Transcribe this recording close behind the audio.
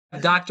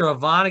Dr.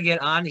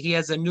 Vonnegut on. He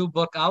has a new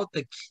book out,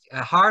 The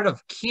Heart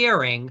of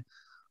Caring,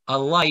 A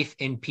Life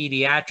in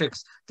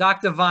Pediatrics.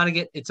 Dr.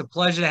 Vonnegut, it's a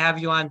pleasure to have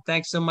you on.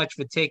 Thanks so much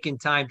for taking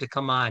time to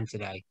come on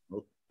today.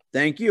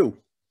 Thank you.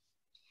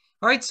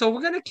 All right, so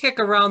we're going to kick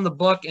around the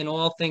book and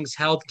all things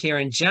healthcare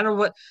in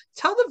general.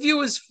 Tell the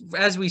viewers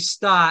as we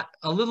start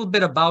a little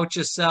bit about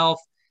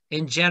yourself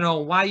in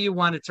general, why you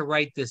wanted to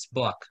write this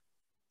book.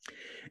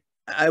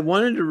 I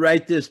wanted to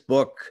write this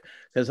book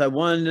because I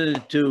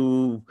wanted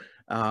to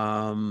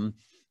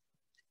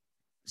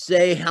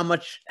say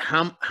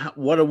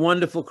what a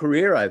wonderful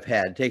career I've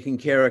had taking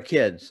care of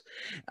kids.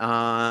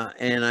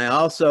 And I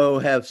also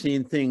have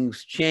seen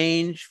things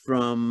change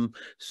from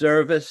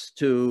service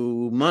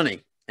to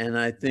money. And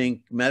I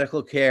think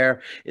medical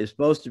care is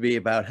supposed to be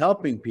about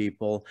helping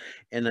people.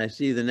 And I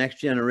see the next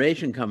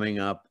generation coming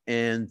up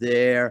and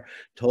they're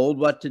told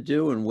what to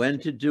do and when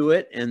to do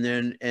it.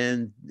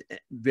 And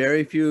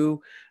very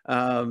few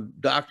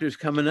doctors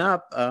coming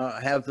up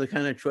have the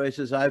kind of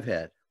choices I've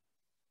had.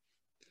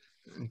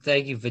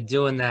 Thank you for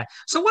doing that.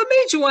 So what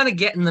made you want to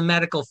get in the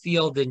medical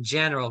field in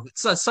general?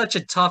 It's such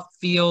a tough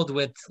field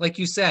with, like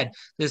you said,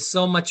 there's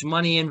so much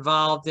money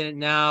involved in it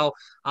now.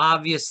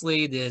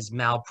 Obviously, there's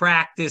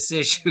malpractice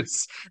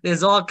issues.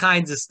 There's all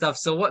kinds of stuff.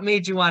 So what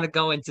made you want to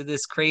go into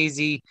this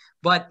crazy,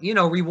 but,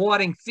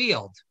 rewarding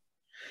field?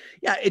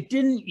 Yeah, it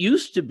didn't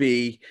used to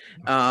be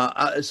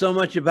so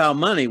much about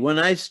money. When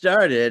I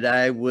started,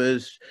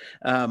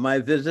 my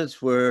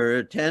visits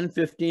were $10,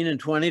 $15,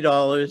 and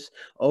 $20.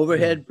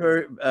 Overhead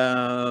per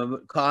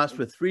cost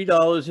with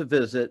 $3 a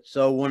visit.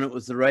 So when it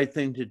was the right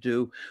thing to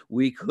do,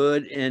 we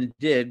could and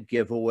did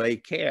give away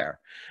care.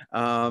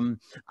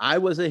 I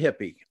was a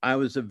hippie. I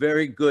was a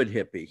very good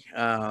hippie.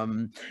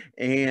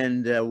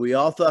 And we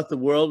all thought the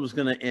world was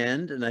going to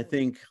end. And I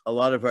think a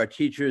lot of our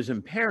teachers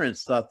and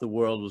parents thought the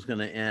world was going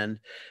to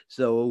end.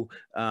 So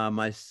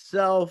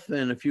myself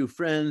and a few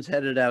friends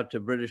headed out to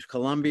British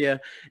Columbia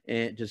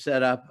and to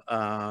set up,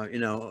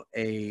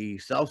 a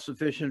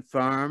self-sufficient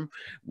farm.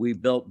 We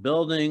built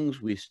buildings.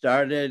 We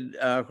did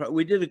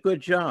a good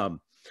job.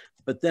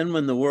 But then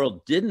when the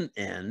world didn't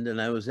end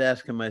and I was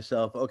asking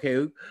myself,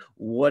 okay,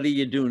 what do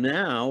you do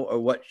now? Or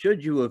what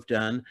should you have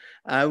done?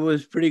 I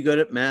was pretty good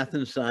at math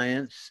and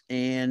science.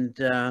 And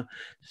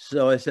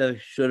so I said, I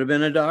should have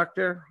been a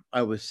doctor.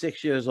 I was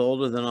 6 years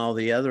older than all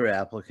the other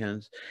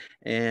applicants.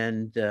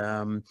 And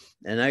I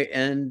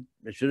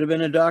should have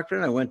been a doctor.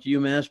 And I went to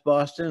UMass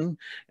Boston,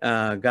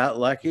 got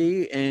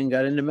lucky and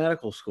got into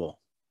medical school.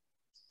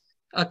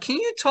 Can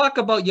you talk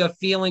about your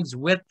feelings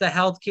with the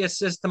healthcare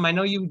system? I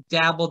know you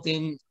dabbled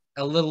in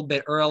a little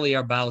bit earlier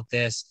about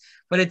this,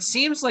 but it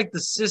seems like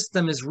the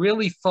system is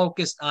really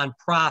focused on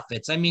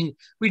profits. I mean,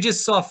 we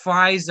just saw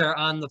Pfizer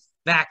on the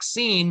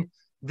vaccine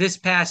this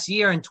past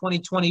year in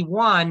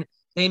 2021.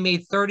 They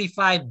made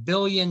 $35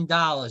 billion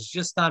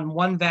just on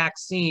one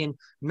vaccine,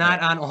 not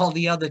on all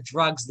the other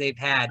drugs they've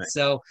had.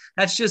 So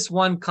that's just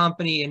one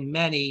company in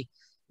many,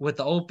 with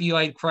the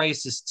opioid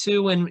crisis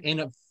too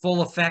in a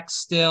full effect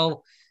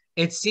still.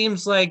 It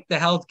seems like the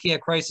healthcare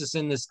crisis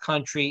in this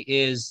country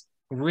is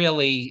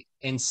really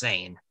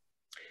insane.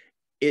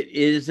 It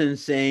is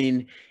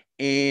insane.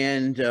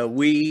 And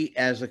we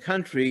as a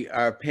country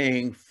are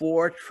paying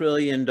 $4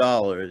 trillion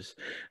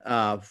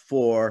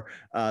for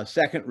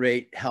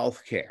second-rate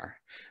health care.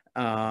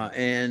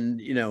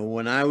 And,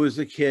 when I was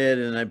a kid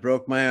and I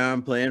broke my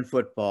arm playing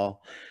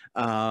football,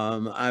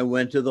 I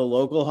went to the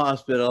local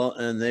hospital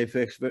and they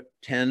fixed it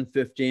 10,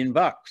 15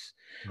 bucks.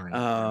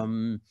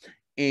 Right.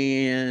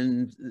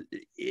 And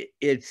it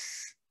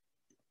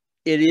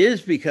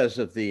is because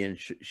of the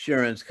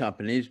insurance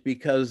companies,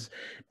 because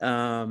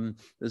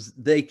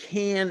they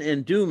can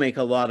and do make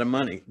a lot of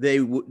money. They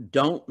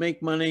don't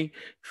make money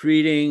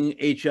treating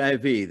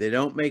HIV. They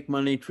don't make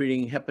money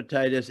treating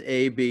hepatitis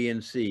A, B,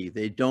 and C.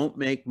 They don't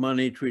make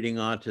money treating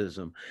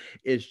autism.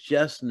 It's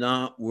just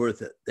not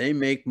worth it. They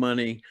make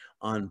money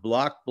on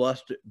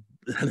blockbuster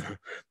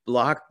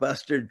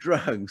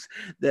drugs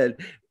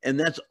and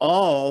that's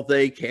all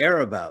they care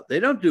about. They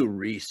don't do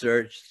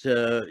research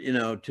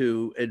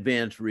to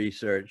advance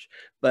research,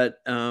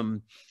 but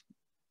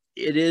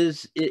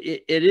it's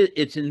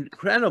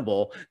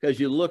incredible because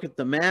you look at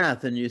the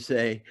math and you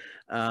say,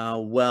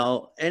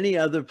 well, any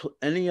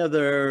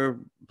other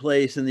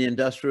place in the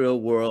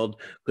industrial world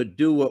could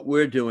do what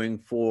we're doing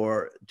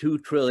for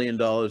 $2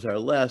 trillion or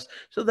less.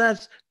 So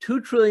that's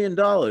 $2 trillion,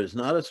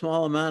 not a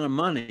small amount of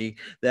money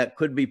that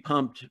could be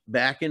pumped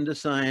back into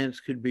science,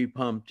 could be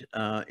pumped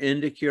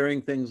into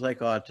curing things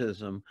like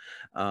autism.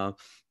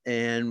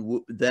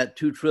 And that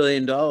 $2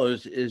 trillion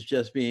is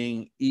just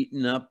being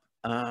eaten up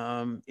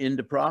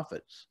into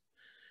profits.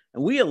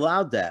 And we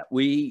allowed that.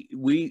 We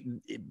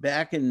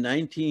back in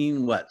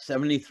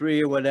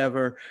 1973 or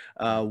whatever,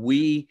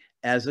 we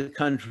as a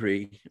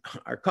country,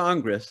 our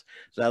Congress,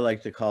 as I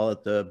like to call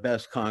it, the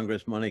best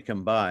Congress money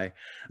can buy.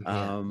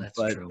 That's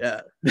true.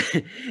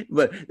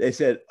 But they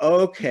said,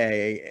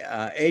 okay,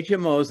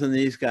 HMOs and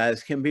these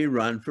guys can be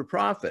run for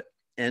profit.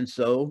 And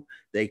so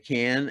they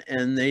can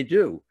and they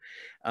do.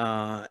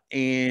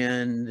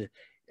 And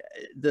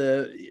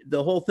the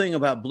whole thing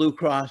about Blue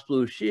Cross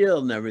Blue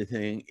Shield and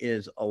everything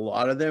is a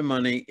lot of their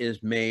money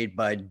is made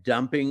by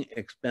dumping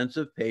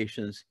expensive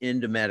patients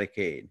into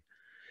Medicaid.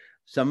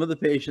 Some of the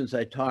patients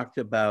I talked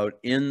about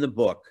in the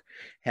book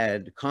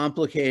had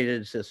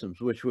complicated systems,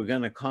 which were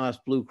going to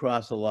cost Blue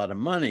Cross a lot of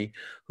money,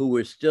 who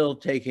were still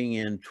taking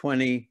in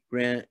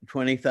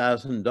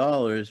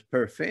 $20,000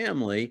 per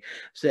family,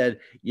 said,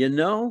 you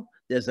know,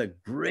 there's a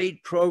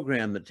great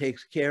program that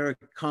takes care of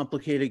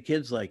complicated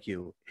kids like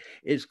you.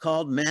 It's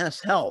called Mass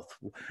Health.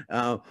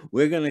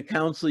 We're going to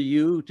counsel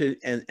you to,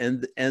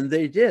 and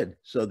they did.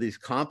 So these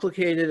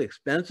complicated,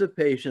 expensive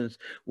patients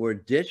were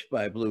ditched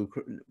by Blue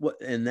Cross.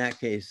 In that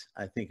case,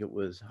 I think it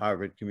was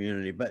Harvard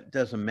Community, but it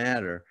doesn't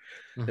matter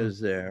because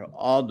they're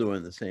all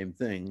doing the same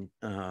thing.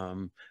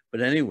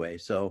 But anyway,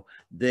 so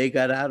they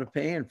got out of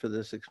paying for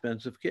this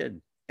expensive kid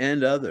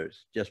and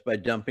others just by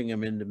dumping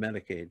them into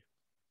Medicaid.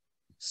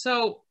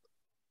 So,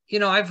 you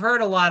know, I've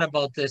heard a lot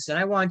about this, and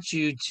I want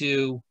you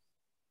to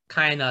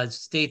kind of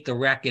state the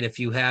record if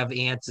you have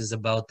answers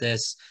about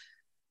this.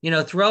 You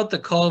know, throughout the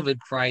COVID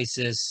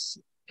crisis,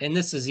 and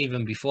this is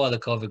even before the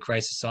COVID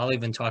crisis, so I'll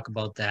even talk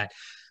about that.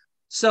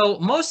 So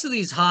most of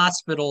these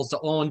hospitals are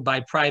owned by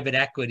private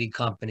equity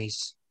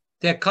companies.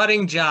 They're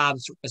cutting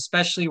jobs,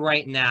 especially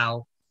right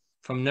now,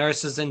 from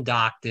nurses and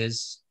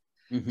doctors.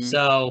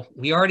 So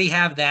we already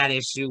have that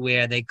issue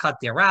where they cut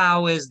their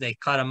hours, they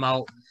cut them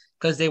out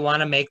because they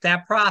want to make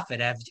that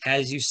profit,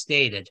 as you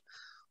stated.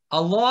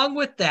 Along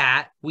with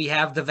that, we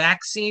have the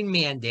vaccine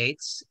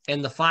mandates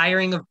and the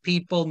firing of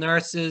people,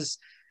 nurses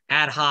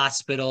at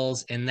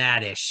hospitals, and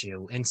that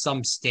issue in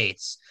some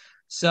states.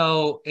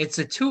 So it's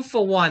a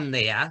 2-for-1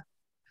 there,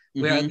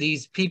 where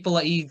these people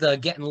are either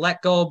getting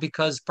let go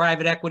because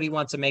private equity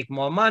wants to make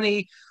more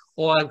money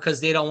or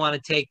because they don't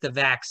want to take the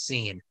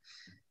vaccine.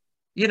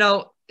 You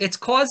know, it's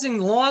causing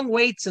long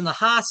waits in the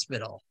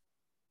hospital.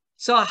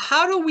 So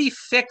how do we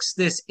fix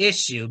this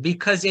issue?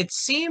 Because it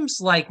seems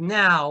like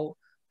now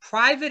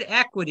private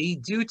equity,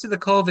 due to the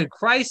COVID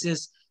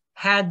crisis,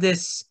 had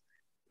this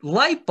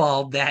light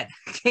bulb that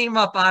came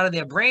up out of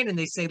their brain, and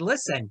they say,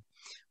 listen,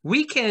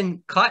 we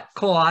can cut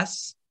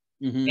costs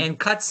and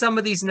cut some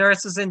of these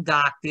nurses and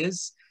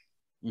doctors.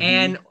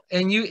 And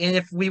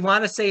if we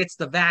want to say it's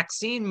the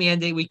vaccine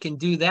mandate, we can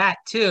do that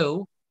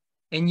too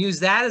and use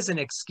that as an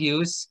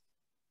excuse.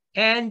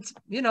 And,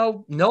 you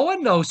know, no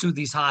one knows who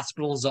these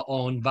hospitals are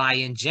owned by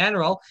in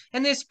general.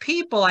 And there's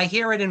people, I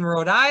hear it in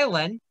Rhode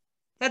Island,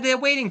 that they're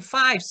waiting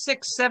 5,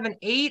 6, 7,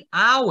 8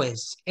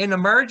 hours in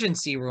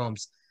emergency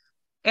rooms.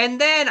 And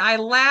then I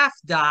laugh,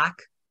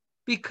 Doc,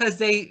 because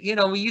they, you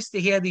know, we used to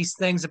hear these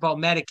things about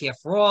Medicare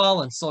for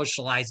all and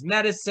socialized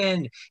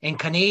medicine, and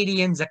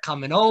Canadians are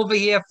coming over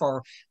here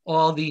for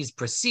all these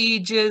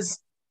procedures.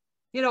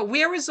 You know,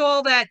 where is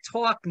all that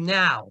talk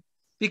now?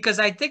 Because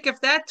I think if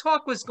that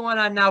talk was going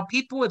on now,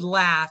 people would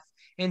laugh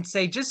and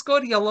say, just go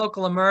to your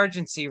local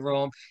emergency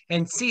room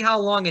and see how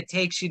long it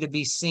takes you to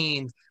be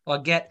seen or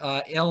get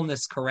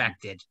illness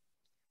corrected.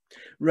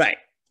 Right.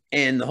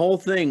 And the whole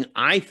thing,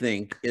 I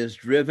think, is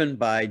driven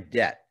by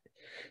debt.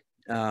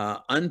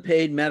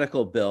 Unpaid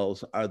medical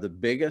bills are the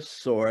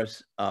biggest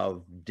source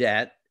of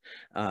debt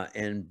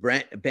and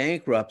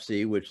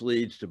bankruptcy, which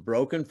leads to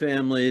broken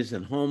families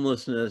and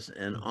homelessness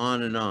and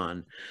on and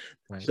on.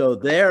 Right. So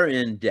they're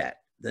in debt.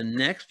 The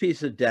next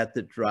piece of debt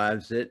that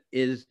drives it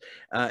is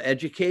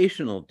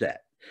educational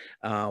debt.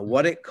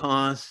 What it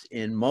costs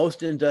in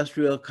most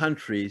industrial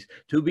countries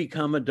to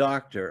become a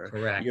doctor.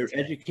 Correct. Your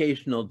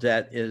educational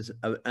debt is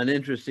an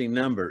interesting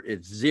number.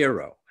 It's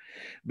 0,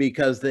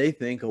 because they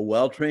think a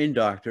well-trained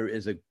doctor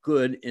is a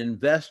good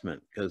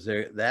investment because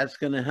that's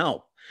going to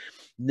help.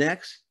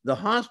 Next, the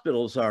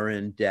hospitals are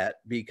in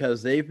debt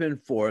because they've been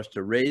forced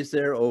to raise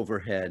their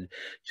overhead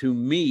to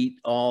meet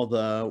all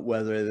the,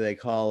 whether they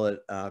call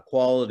it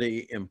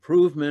quality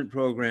improvement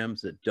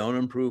programs that don't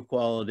improve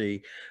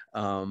quality.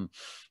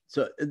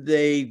 So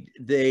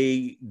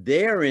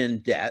they're in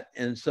debt,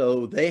 and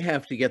so they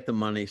have to get the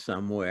money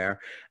somewhere.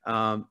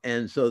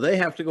 And so they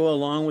have to go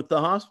along with the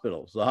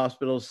hospitals. The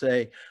hospitals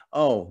say,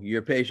 oh,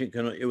 your patient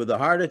can, with a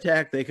heart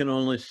attack, they can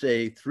only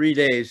stay 3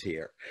 days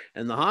here.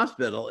 And the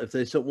hospital, if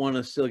they want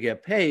to still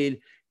get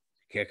paid,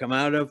 kick them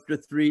out after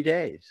 3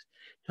 days.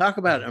 Talk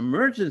about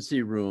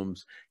emergency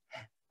rooms.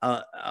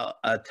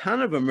 A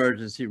ton of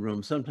emergency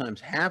rooms,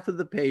 sometimes half of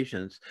the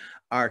patients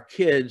are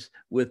kids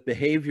with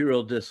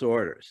behavioral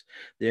disorders.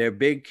 They're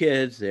big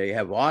kids, they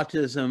have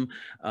autism,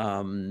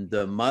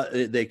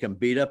 they can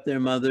beat up their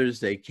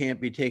mothers, they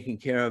can't be taken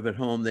care of at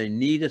home, they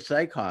need a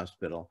psych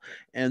hospital,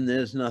 and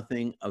there's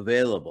nothing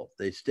available.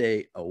 They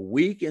stay a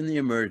week in the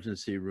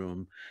emergency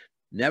room,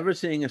 never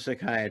seeing a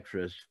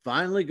psychiatrist,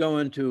 finally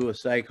going to a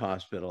psych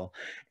hospital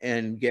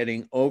and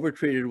getting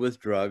overtreated with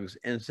drugs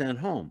and sent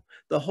home.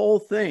 The whole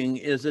thing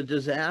is a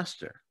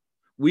disaster.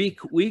 We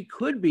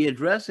could be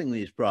addressing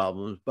these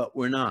problems, but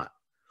we're not.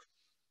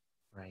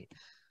 Right.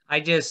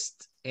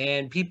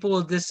 And people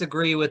will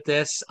disagree with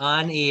this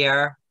on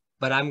air,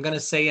 but I'm going to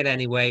say it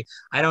anyway.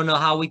 I don't know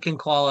how we can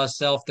call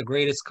ourselves the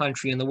greatest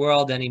country in the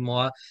world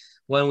anymore,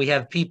 when we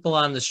have people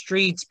on the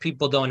streets,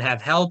 people don't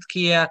have health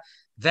care, Mhm.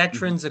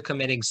 veterans are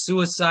committing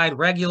suicide,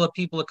 regular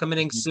people are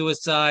committing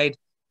suicide.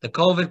 The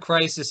COVID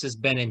crisis has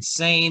been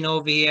insane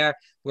over here,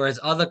 whereas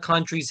other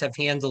countries have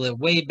handled it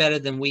way better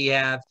than we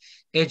have.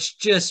 It's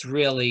just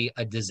really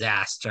a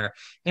disaster.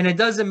 And it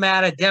doesn't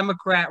matter,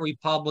 Democrat,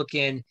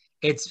 Republican,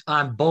 it's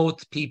on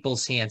both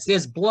people's hands.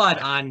 There's blood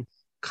on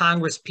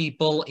Congress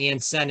people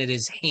and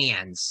senators'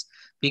 hands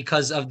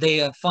because of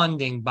their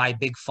funding by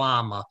Big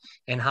Pharma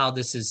and how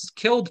this has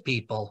killed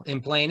people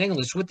in plain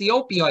English with the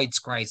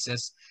opioids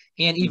crisis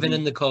and even Mhm.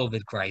 in the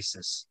COVID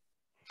crisis.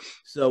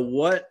 So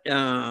what,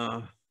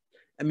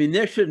 I mean,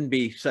 there shouldn't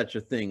be such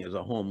a thing as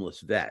a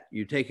homeless vet.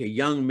 You take a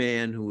young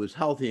man who was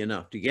healthy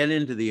enough to get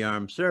into the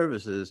armed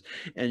services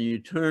and you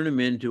turn him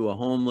into a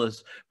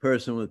homeless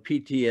person with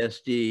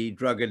PTSD,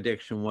 drug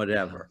addiction, Yeah,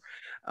 whatever.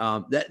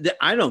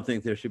 I don't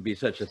think there should be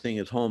such a thing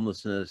as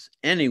homelessness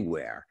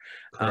anywhere.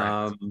 correct.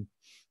 Um,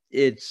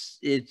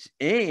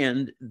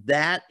 and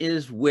that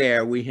is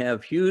where we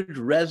have huge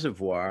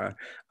reservoir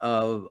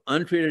of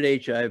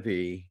untreated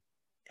HIV,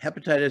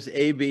 hepatitis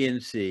A, B,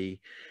 and C,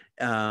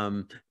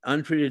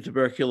 untreated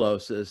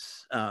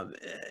tuberculosis,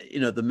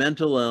 the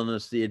mental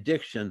illness, the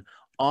addiction,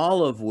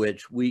 all of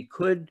which we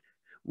could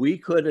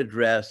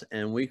address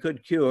and we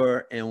could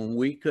cure and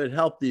we could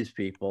help these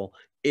people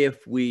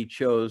if we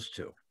chose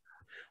to.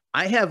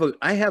 I have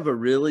a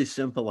really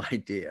simple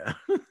idea.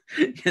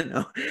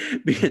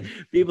 Because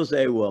people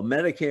say, well,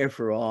 Medicare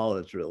for all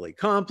is really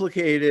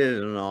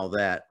complicated and all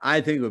that.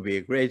 I think it would be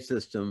a great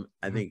system.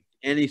 I think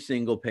any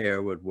single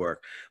payer would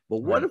work. But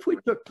what Right. if we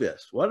took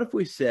this? What if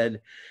we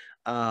said,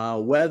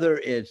 whether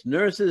it's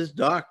nurses,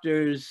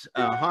 doctors,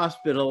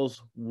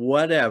 hospitals,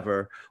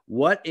 whatever,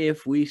 what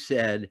if we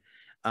said,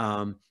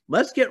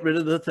 let's get rid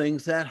of the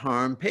things that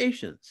harm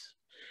patients?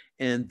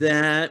 And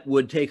that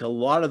would take a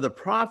lot of the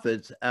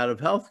profits out of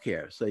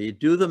healthcare. So you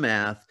do the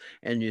math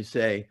and you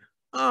say,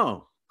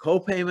 oh,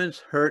 co-payments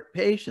hurt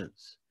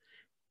patients.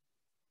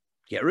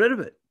 Get rid of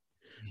it.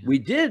 Yeah. We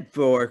did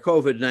for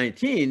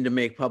COVID-19 to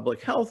make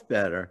public health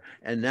better,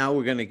 and now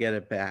we're going to get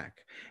it back.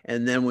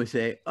 And then we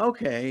say,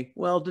 okay,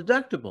 well,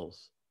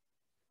 deductibles.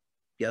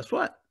 Guess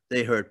what?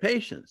 They hurt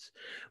patients.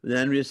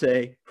 Then we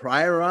say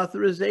prior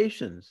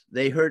authorizations,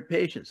 they hurt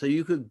patients. So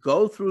you could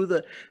go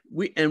through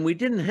we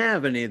didn't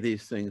have any of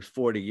these things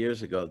 40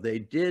 years ago. They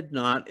did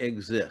not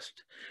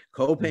exist.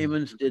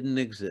 Co-payments didn't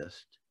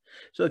exist.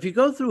 So if you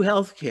go through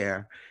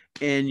healthcare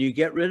and you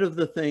get rid of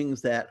the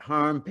things that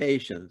harm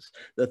patients,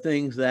 the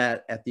things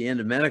that at the end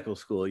of medical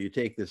school, you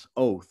take this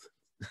oath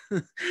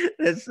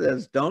that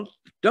says, don't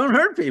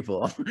hurt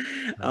people.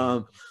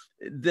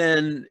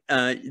 Then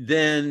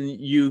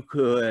you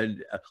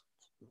could,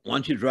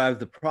 once you drive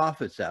the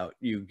profits out,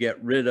 you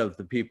get rid of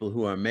the people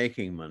who are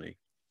making money.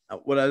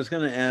 What I was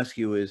going to ask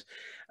you is,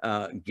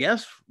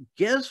 guess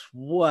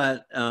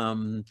what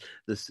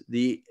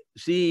the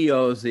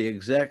CEOs, the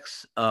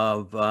execs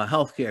of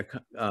healthcare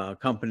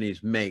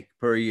companies make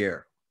per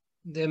year?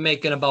 They're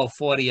making about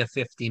 40 or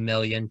 50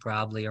 million,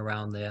 probably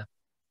around there.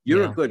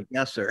 You're a Yeah. good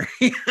guesser.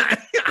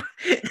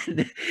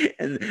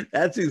 And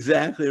that's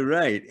exactly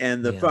right.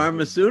 And the Yeah.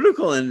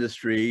 pharmaceutical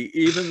industry,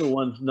 even the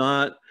ones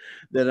not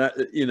that are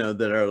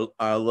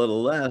a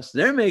little less,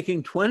 they're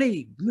making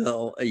 20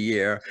 mil a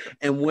year.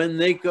 And when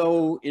they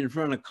go in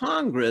front of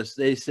Congress,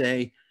 they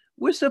say,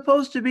 we're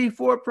supposed to be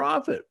for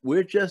profit.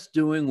 We're just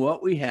doing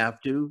what we have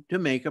to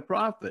make a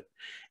profit.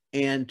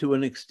 And to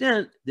an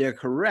extent, they're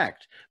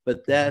correct,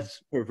 but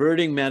that's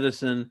perverting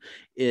medicine.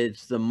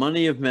 It's the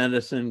money of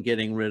medicine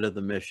getting rid of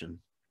the mission.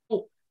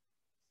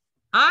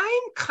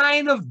 I'm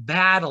kind of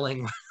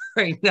battling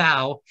right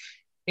now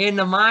in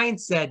the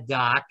mindset,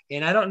 Doc,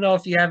 and I don't know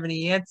if you have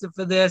any answer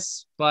for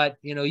this, but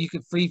you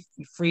could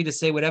free to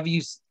say whatever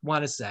you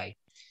want to say.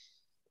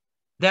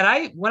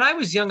 That when I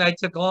was young, I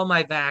took all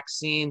my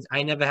vaccines.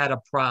 I never had a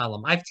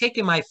problem. I've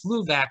taken my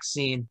flu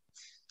vaccine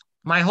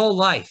my whole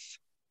life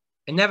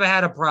and never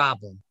had a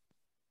problem.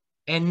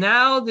 And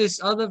now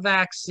this other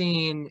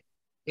vaccine,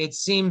 it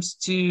seems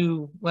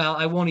to, well,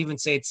 I won't even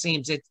say it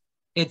seems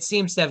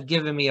to have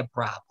given me a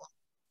problem.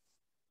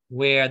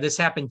 Where this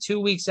happened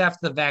 2 weeks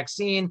after the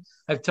vaccine.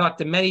 I've talked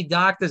to many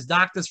doctors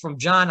from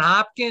Johns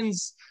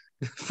Hopkins,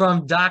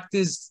 from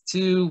doctors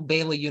to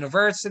Baylor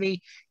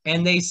University,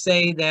 and they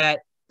say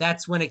that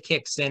that's when it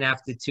kicks in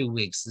after 2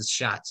 weeks, this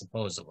shot,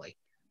 supposedly.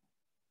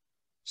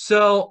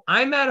 So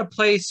I'm at a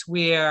place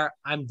where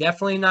I'm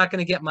definitely not going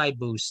to get my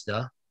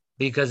booster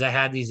because I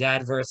had these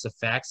adverse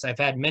effects. I've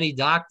had many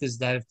doctors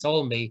that have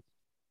told me,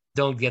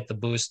 don't get the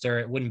booster.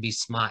 It wouldn't be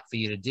smart for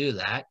you to do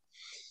that.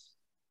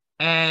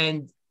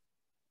 And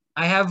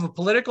I have a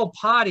political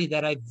party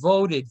that I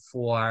voted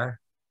for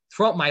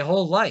throughout my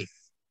whole life,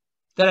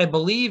 that I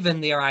believe in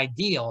their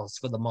ideals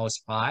for the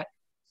most part,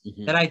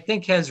 that I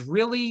think has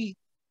really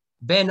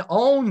been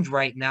owned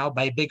right now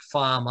by Big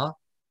Pharma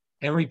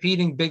and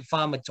repeating Big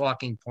Pharma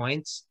talking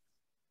points.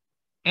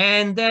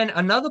 And then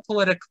another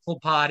political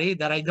party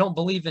that I don't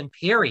believe in,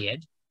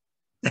 period,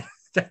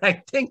 that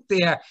I think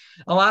a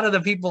lot of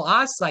the people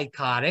are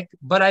psychotic,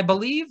 but I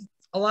believe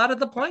a lot of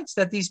the points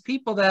that these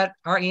people that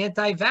are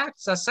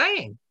anti-vax are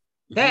saying,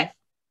 that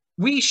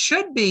we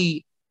should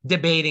be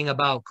debating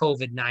about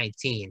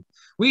COVID-19.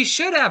 We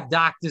should have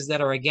doctors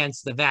that are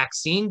against the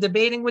vaccine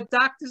debating with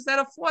doctors that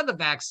are for the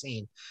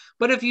vaccine.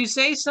 But if you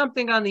say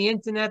something on the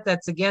internet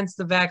that's against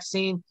the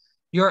vaccine,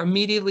 you're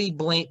immediately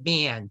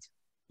banned.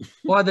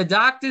 Or the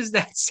doctors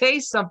that say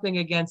something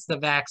against the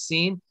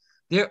vaccine,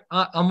 they're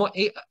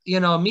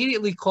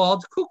immediately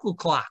called cuckoo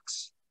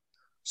clocks.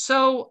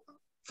 So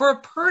for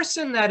a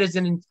person that is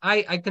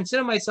I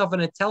consider myself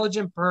an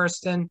intelligent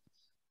person.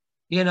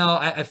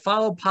 I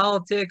follow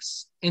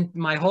politics in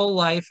my whole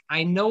life.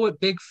 I know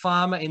what big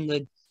pharma and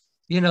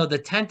the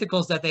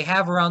tentacles that they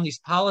have around these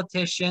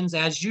politicians,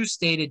 as you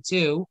stated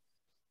too.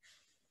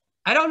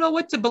 I don't know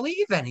what to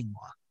believe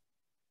anymore.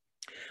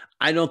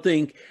 I don't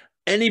think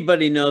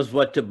anybody knows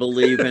what to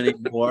believe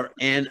anymore.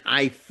 And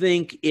I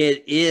think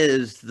it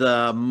is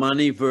the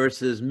money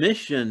versus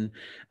mission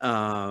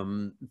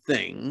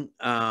thing.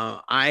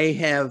 I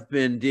have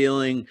been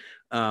dealing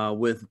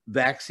with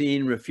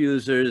vaccine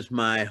refusers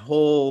my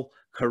whole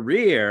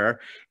career.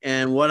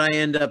 And what I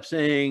end up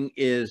saying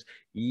is,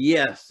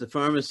 yes, the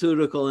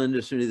pharmaceutical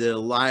industry, they're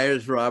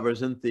liars,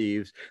 robbers, and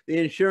thieves. The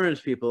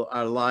insurance people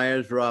are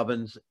liars,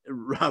 robbers,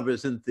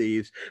 and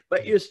thieves.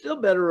 But you're still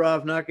better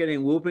off not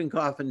getting whooping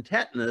cough and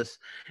tetanus.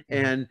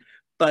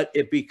 But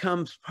it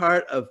becomes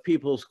part of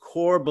people's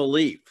core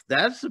belief.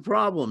 That's the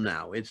problem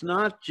now. It's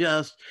not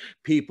just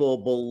people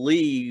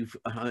believe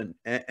and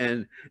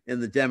in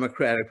the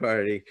Democratic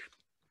Party. A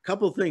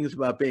couple of things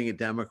about being a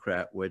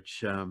Democrat,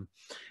 which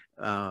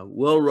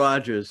Will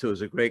Rogers, who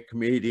was a great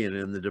comedian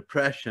in the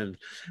Depression,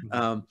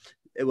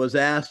 it was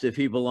asked if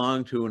he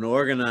belonged to an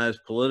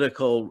organized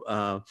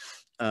political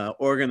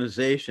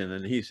organization,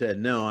 and he said,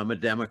 "No, I'm a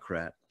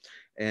Democrat."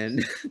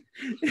 And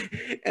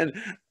and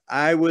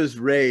I was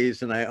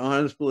raised, and I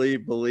honestly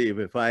believe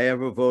if I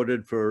ever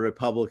voted for a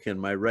Republican,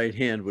 my right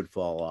hand would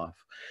fall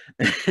off.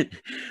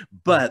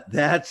 But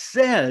that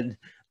said,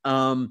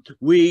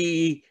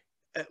 we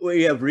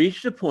have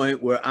reached a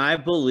point where I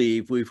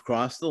believe we've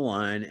crossed the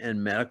line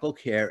and medical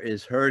care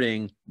is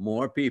hurting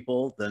more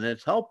people than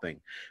it's helping.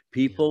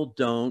 People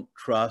don't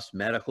trust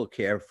medical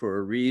care for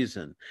a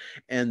reason.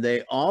 And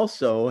they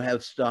also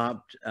have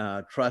stopped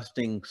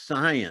trusting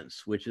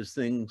science, which is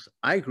things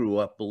I grew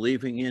up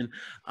believing in.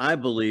 I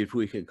believed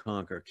we could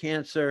conquer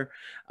cancer.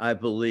 I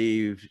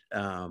believed,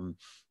 but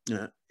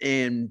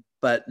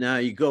now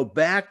you go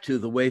back to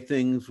the way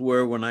things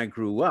were when I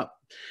grew up.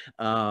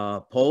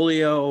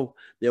 Polio,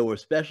 there were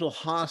special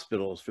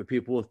hospitals for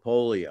people with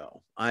polio.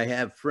 I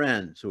have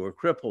friends who were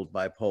crippled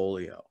by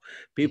polio.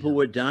 People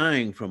were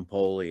dying from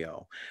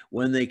polio.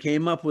 When they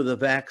came up with a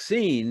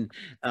vaccine,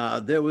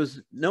 there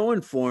was no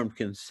informed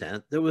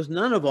consent. There was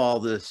none of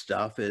all this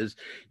stuff. Is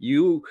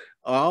you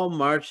all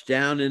marched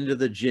down into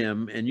the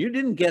gym and you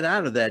didn't get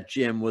out of that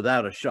gym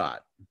without a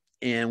shot.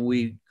 And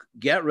we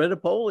get rid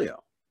of polio.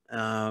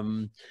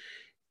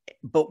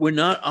 But we're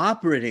not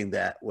operating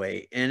that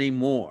way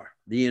anymore.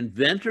 The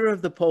inventor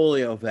of the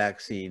polio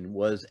vaccine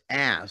was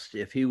asked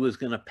if he was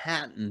going to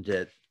patent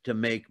it to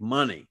make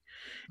money.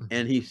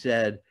 And he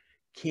said,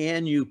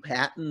 "Can you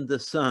patent the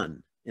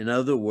sun?" In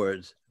other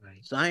words,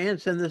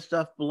 science and this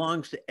stuff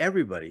belongs to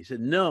everybody. He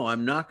said, "No,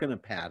 I'm not going to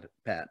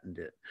patent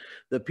it."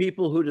 The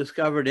people who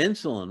discovered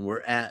insulin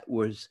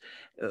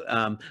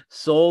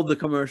sold the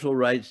commercial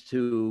rights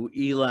to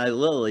Eli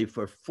Lilly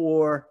for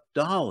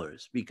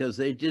 $4 because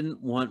they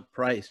didn't want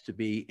price to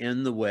be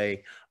in the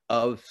way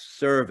of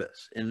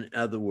service. In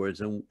other words,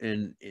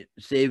 in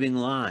saving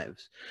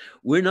lives.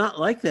 We're not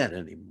like that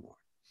anymore.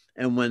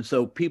 And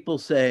so people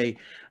say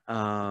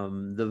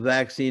the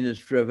vaccine is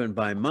driven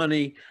by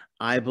money,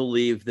 I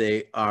believe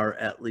they are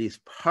at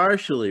least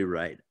partially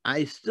right.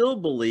 I still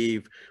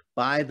believe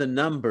by the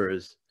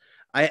numbers,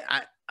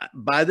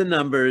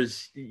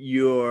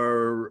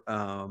 your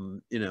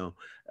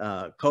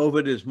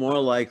COVID is more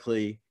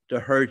likely to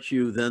hurt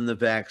you than the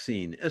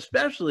vaccine,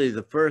 especially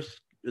the first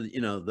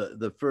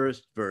the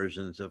first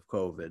versions of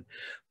COVID.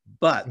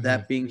 But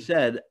that being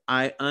said,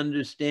 I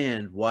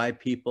understand why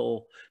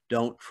people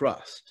don't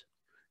trust.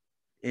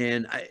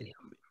 And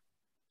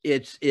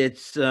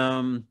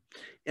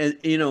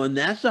and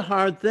that's a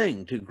hard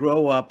thing to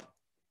grow up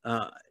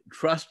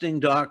trusting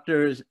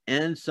doctors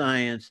and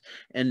science,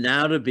 and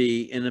now to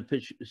be in a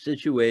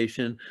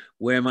situation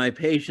where my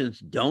patients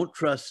don't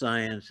trust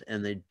science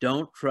and they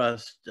don't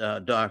trust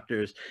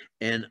doctors,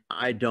 and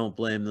I don't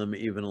blame them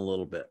even a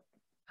little bit.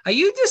 Are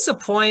you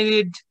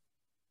disappointed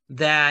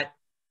that,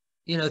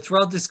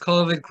 throughout this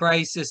COVID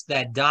crisis,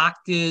 that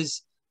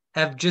doctors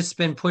have just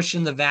been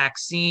pushing the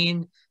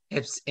vaccine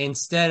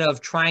instead of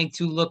trying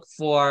to look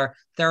for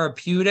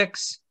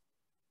therapeutics?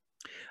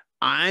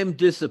 I'm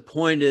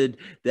disappointed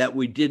that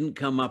we didn't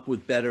come up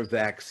with better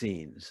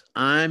vaccines.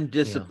 I'm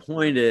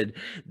disappointed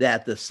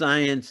that the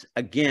science,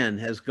 again,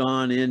 has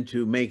gone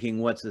into making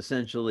what's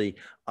essentially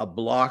a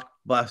block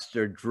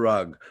blockbuster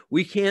drug.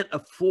 We can't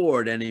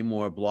afford any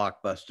more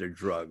blockbuster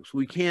drugs.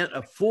 We can't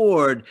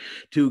afford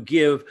to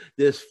give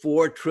this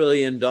 $4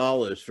 trillion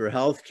for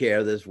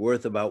healthcare that's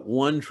worth about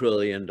 $1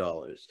 trillion.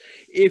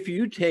 If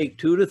you take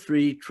 $2 to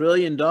 $3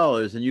 trillion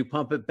and you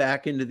pump it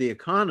back into the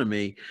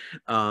economy,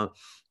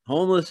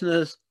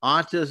 homelessness,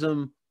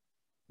 autism,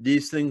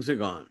 these things are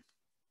gone.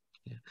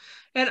 Yeah.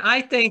 And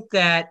I think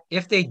that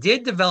if they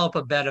did develop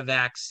a better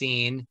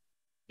vaccine,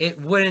 you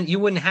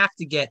wouldn't have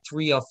to get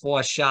 3 or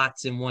 4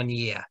 shots in 1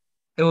 year.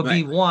 It would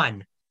be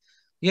one.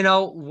 You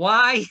know,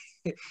 why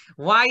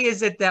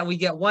is it that we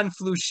get one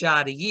flu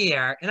shot a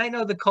year? And I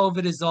know the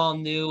COVID is all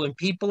new and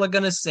people are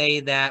going to say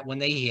that when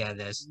they hear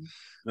this.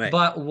 Right.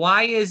 But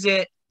why is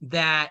it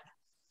that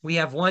we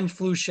have one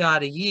flu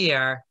shot a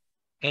year,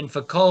 and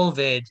for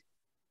COVID,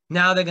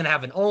 now they're going to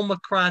have an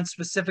Omicron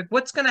specific?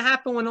 What's going to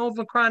happen when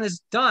Omicron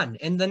is done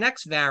and the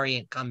next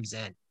variant comes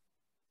in?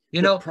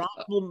 The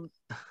problem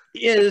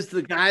is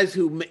the guys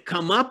who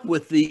come up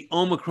with the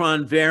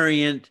Omicron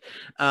variant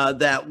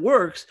that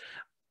works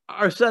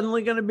are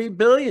suddenly going to be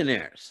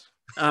billionaires,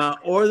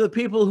 or the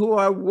people who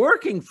are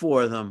working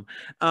for them.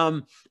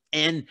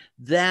 And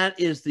that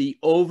is the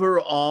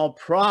overall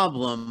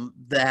problem,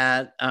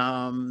 that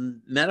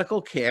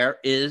medical care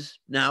is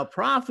now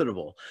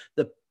profitable.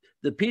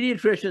 The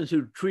pediatricians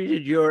who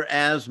treated your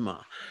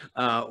asthma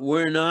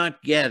were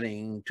not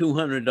getting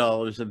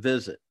 $200 a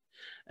visit,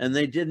 and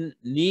they didn't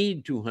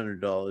need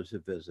 $200 a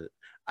visit.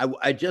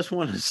 I just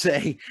want to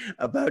say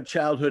about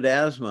childhood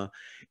asthma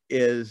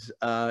is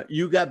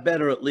you got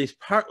better at least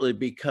partly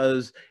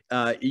because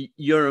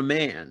you're a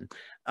man.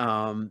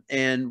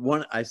 And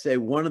one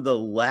of the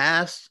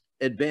last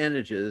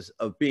advantages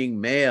of being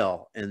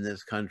male in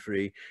this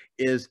country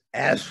is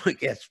asthma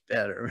gets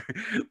better.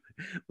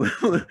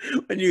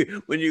 when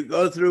you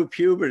go through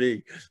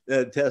puberty,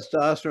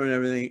 testosterone and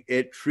everything,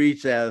 it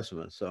treats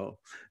asthma.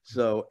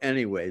 So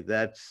anyway,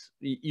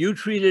 you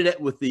treated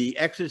it with the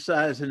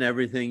exercise and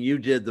everything. You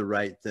did the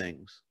right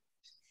things.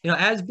 You know,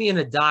 as being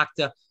a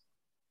doctor,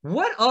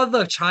 what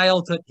other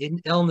childhood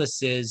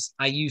illnesses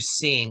are you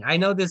seeing? I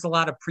know there's a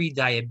lot of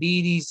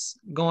pre-diabetes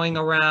going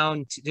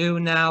around too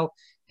now.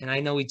 And I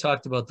know we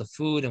talked about the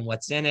food and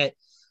what's in it.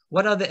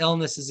 What other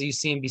illnesses are you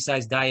seeing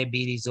besides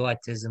diabetes,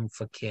 autism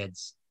for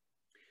kids?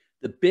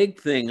 The big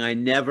thing I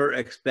never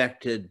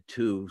expected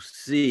to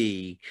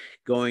see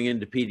going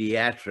into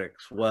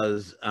pediatrics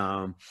was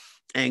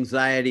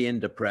anxiety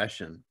and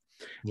depression.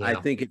 Yeah. I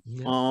think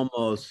it's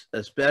almost,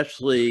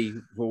 especially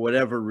for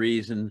whatever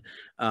reason,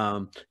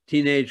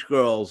 teenage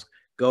girls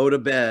go to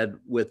bed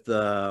with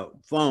the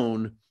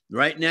phone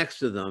right next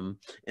to them,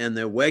 and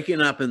they're waking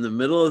up in the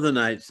middle of the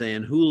night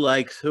saying, who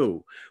likes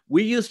who?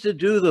 We used to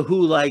do the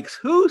who likes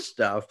who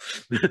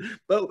stuff,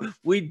 but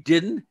we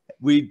didn't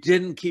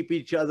keep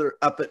each other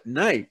up at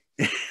night.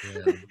 Yeah.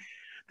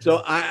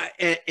 So I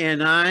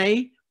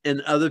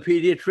and other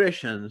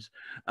pediatricians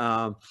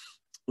are,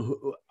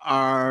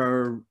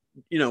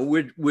 you know,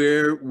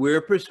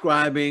 we're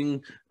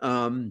prescribing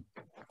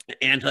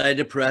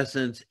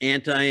antidepressants,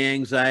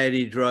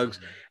 anti-anxiety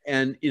drugs.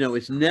 And, you know,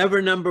 it's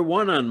never number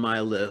 1 on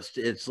my list.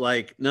 It's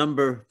like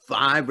number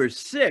 5 or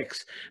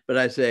 6. But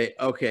I say,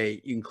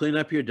 okay, you can clean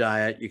up your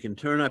diet. You can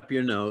turn up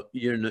your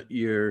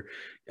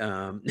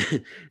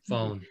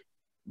phone.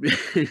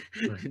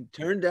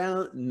 Turn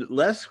down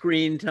less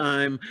screen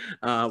time,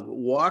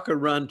 walk or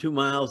run 2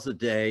 miles a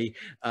day,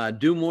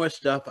 do more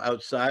stuff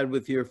outside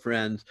with your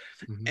friends.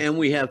 Mm-hmm. And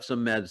we have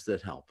some meds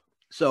that help.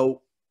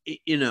 So,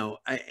 you know,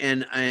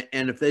 and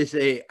if they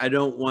say, I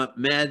don't want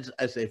meds,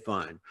 I say,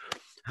 fine.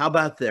 How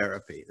about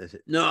therapy? They say,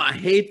 no, I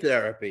hate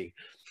therapy.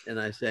 And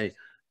I say,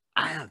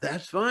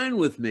 that's fine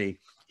with me.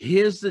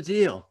 Here's the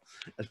deal.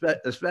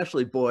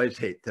 Especially boys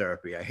hate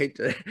therapy. I hate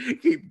to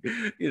keep,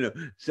 you know,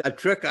 it's a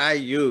trick I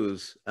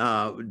use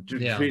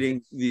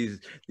treating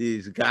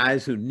these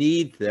guys who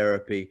need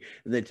therapy,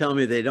 and they tell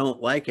me they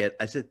don't like it.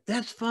 I said,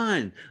 that's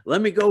fine.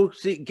 Let me go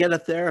get a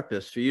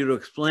therapist for you to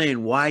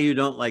explain why you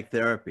don't like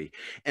therapy.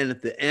 And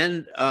at the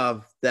end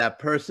of that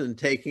person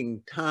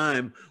taking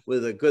time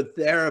with a good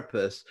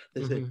therapist,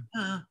 they say,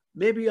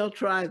 maybe I'll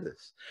try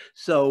this.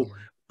 So,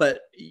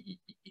 but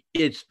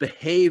it's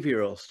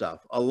behavioral stuff.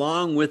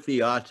 Along with the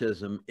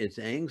autism, it's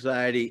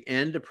anxiety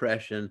and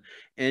depression.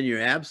 And you're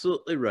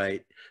absolutely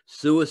right.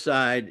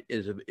 Suicide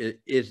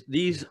is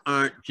these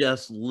aren't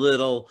just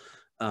little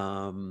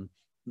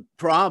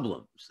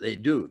problems. They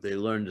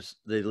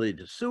lead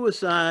to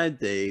suicide.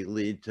 They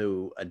lead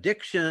to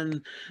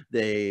addiction.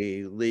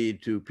 They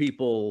lead to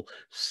people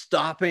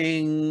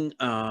stopping, you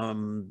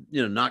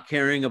know, not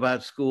caring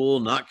about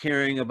school, not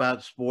caring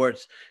about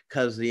sports,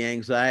 because the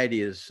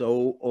anxiety is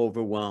so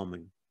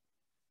overwhelming.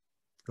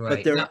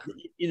 Right. But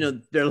you know,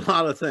 there are a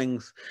lot of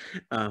things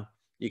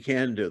you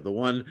can do. The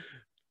one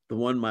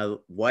my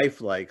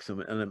wife likes,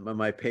 and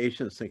my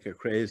patients think are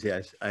crazy.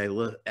 I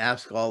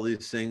ask all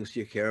these things. Do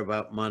you care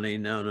about money?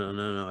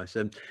 No. I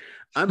said,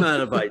 I'm out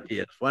of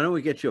ideas. Why don't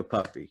we get you a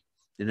puppy?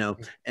 You know,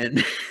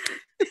 and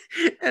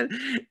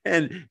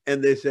and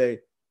they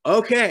say,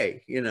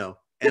 okay, you know.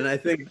 And I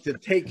think to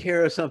take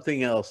care of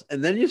something else,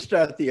 and then you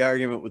start the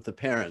argument with the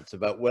parents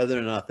about whether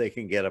or not they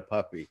can get a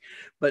puppy.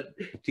 But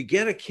to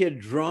get a kid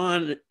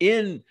drawn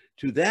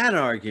into that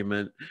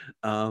argument,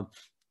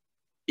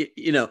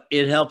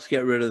 it helps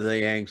get rid of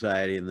the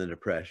anxiety and the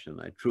depression.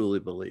 I truly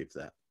believe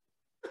that.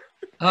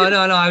 Oh, no.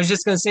 I was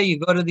just going to say, you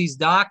go to these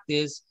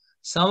doctors,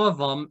 some of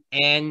them,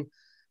 and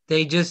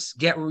they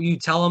just you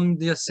tell them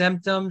the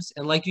symptoms.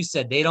 And like you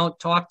said, they don't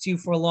talk to you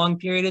for a long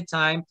period of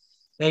time.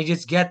 They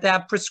just get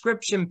that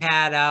prescription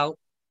pad out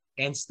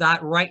and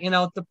start writing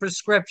out the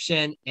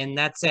prescription, and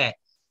that's it.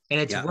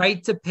 And it's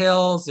right to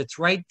pills. It's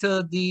right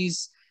to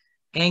these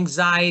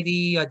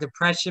anxiety or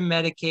depression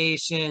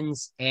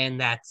medications,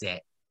 and that's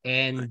it.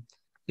 And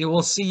they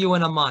will see you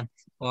in a month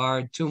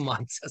or 2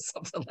 months or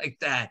something like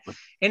that.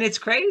 And it's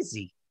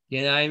crazy,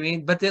 you know what I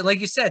mean? But like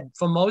you said,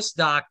 for most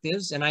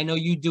doctors, and I know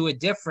you do it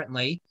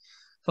differently,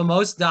 for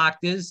most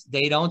doctors,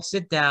 they don't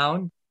sit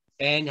down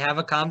and have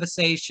a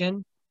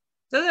conversation.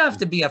 It doesn't have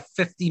to be a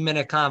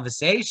 50-minute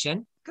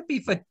conversation.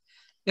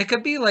 It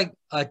could be like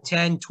a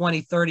 10,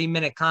 20,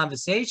 30-minute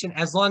conversation,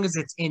 as long as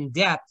it's in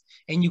depth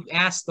and you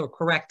ask the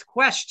correct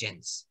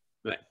questions.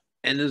 Right.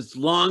 And as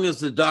long as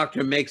the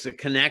doctor makes a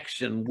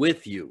connection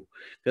with you,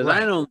 because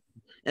Right. I don't,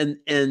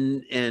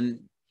 and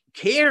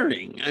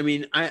caring. I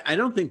mean, I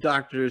don't think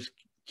doctors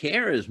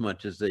care as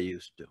much as they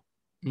used to.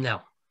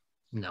 No,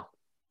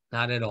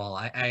 not at all.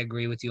 I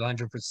agree with you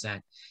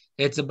 100%.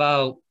 It's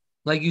about,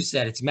 like you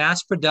said, it's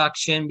mass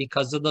production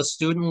because of the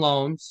student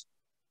loans.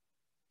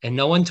 And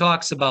no one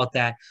talks about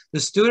that. The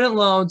student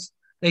loans,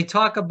 they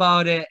talk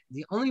about it.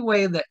 The only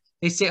way that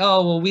they say,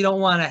 oh, well, we don't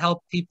want to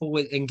help people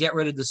with and get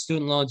rid of the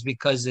student loans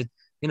because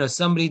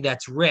somebody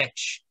that's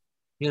rich,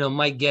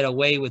 might get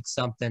away with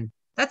something.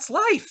 That's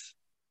life.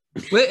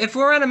 If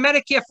we're in a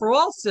Medicare for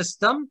all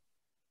system,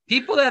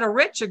 people that are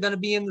rich are going to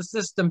be in the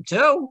system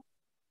too.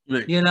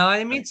 Right. You know what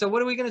I mean? So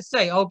what are we going to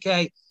say?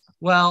 Okay,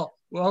 well,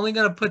 we're only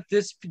going to put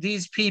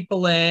these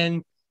people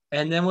in,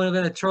 and then we're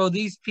going to throw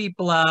these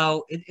people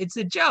out. It's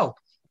a joke.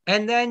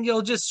 And then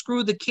you'll just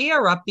screw the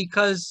care up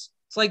because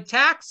it's like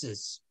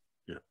taxes.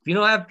 Yeah. If you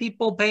don't have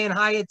people paying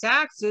higher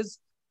taxes,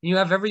 and you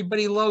have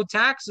everybody low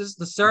taxes,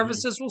 the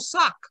services will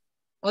suck,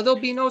 or there'll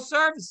be no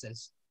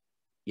services.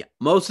 Yeah,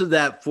 most of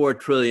that $4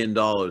 trillion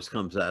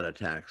comes out of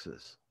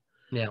taxes.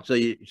 Yeah.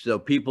 So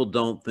people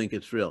don't think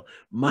it's real.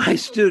 My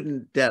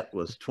student debt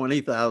was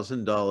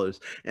 $20,000,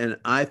 and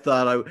I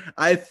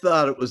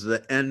thought it was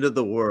the end of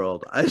the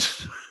world. I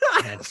swear.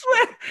 I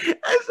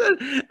said,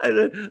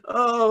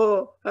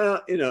 oh,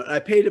 I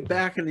paid it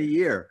back in a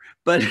year,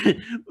 but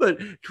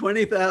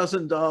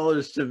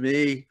 $20,000 to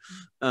me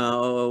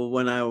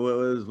when I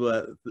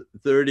was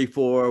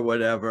 34 or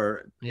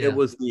whatever, it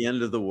was the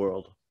end of the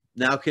world.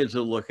 Now kids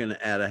are looking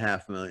at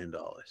 $500,000.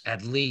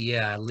 At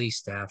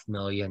least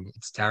 $500,000.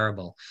 It's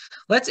terrible.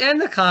 Let's end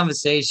the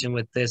conversation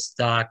with this,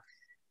 Doc.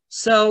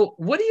 So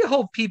what do you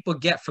hope people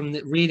get from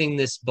reading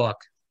this book?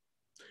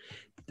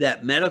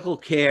 That medical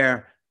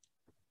care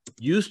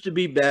used to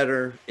be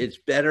better. It's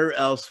better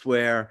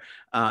elsewhere.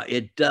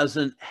 It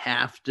doesn't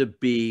have to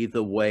be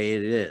the way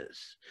it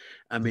is.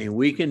 I mean,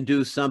 we can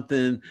do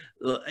something,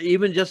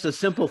 even just a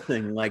simple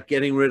thing like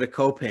getting rid of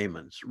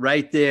co-payments.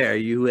 Right there,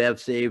 you have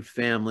saved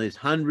families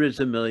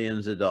hundreds of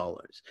millions of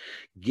dollars.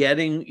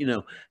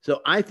 So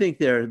I think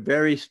there are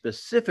very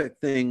specific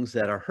things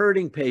that are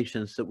hurting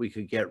patients that we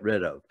could get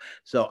rid of.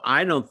 So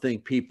I don't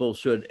think people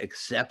should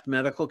accept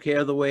medical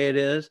care the way it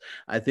is.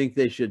 I think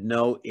they should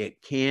know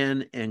it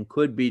can and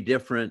could be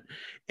different.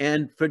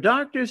 And for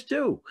doctors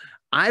too.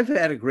 I've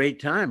had a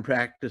great time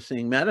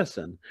practicing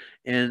medicine,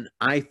 and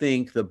I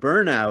think the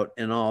burnout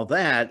and all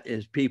that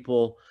is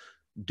people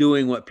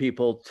doing what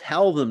people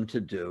tell them to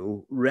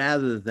do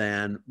rather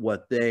than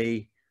what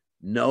they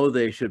know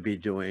they should be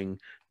doing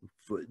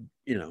for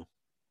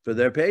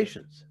their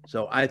patients.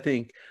 So I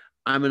think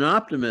I'm an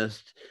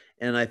optimist,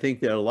 and I think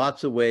there are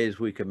lots of ways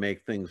we can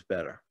make things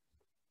better.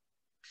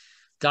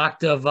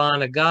 Dr.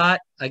 Vonnegut,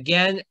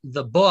 again,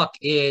 the book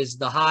is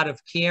The Heart of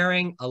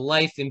Caring, A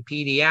Life in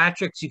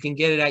Pediatrics. You can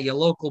get it at your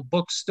local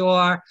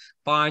bookstore,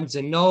 Barnes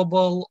 &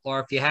 Noble, or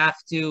if you have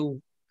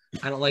to,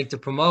 I don't like to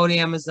promote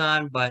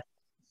Amazon, but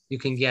you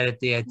can get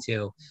it there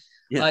too.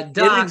 Yeah,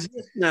 Doc, it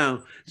exists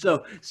now.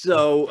 So it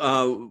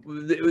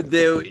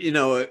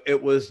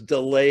was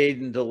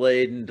delayed,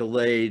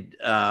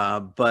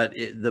 but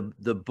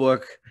the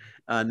book.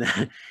 And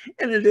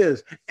it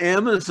is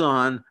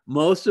Amazon.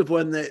 Most of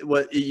what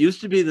it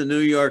used to be the New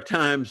York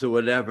Times or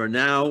whatever.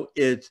 Now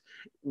it's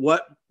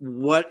what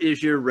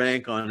is your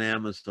rank on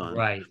Amazon?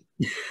 Right.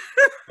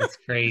 That's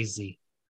crazy.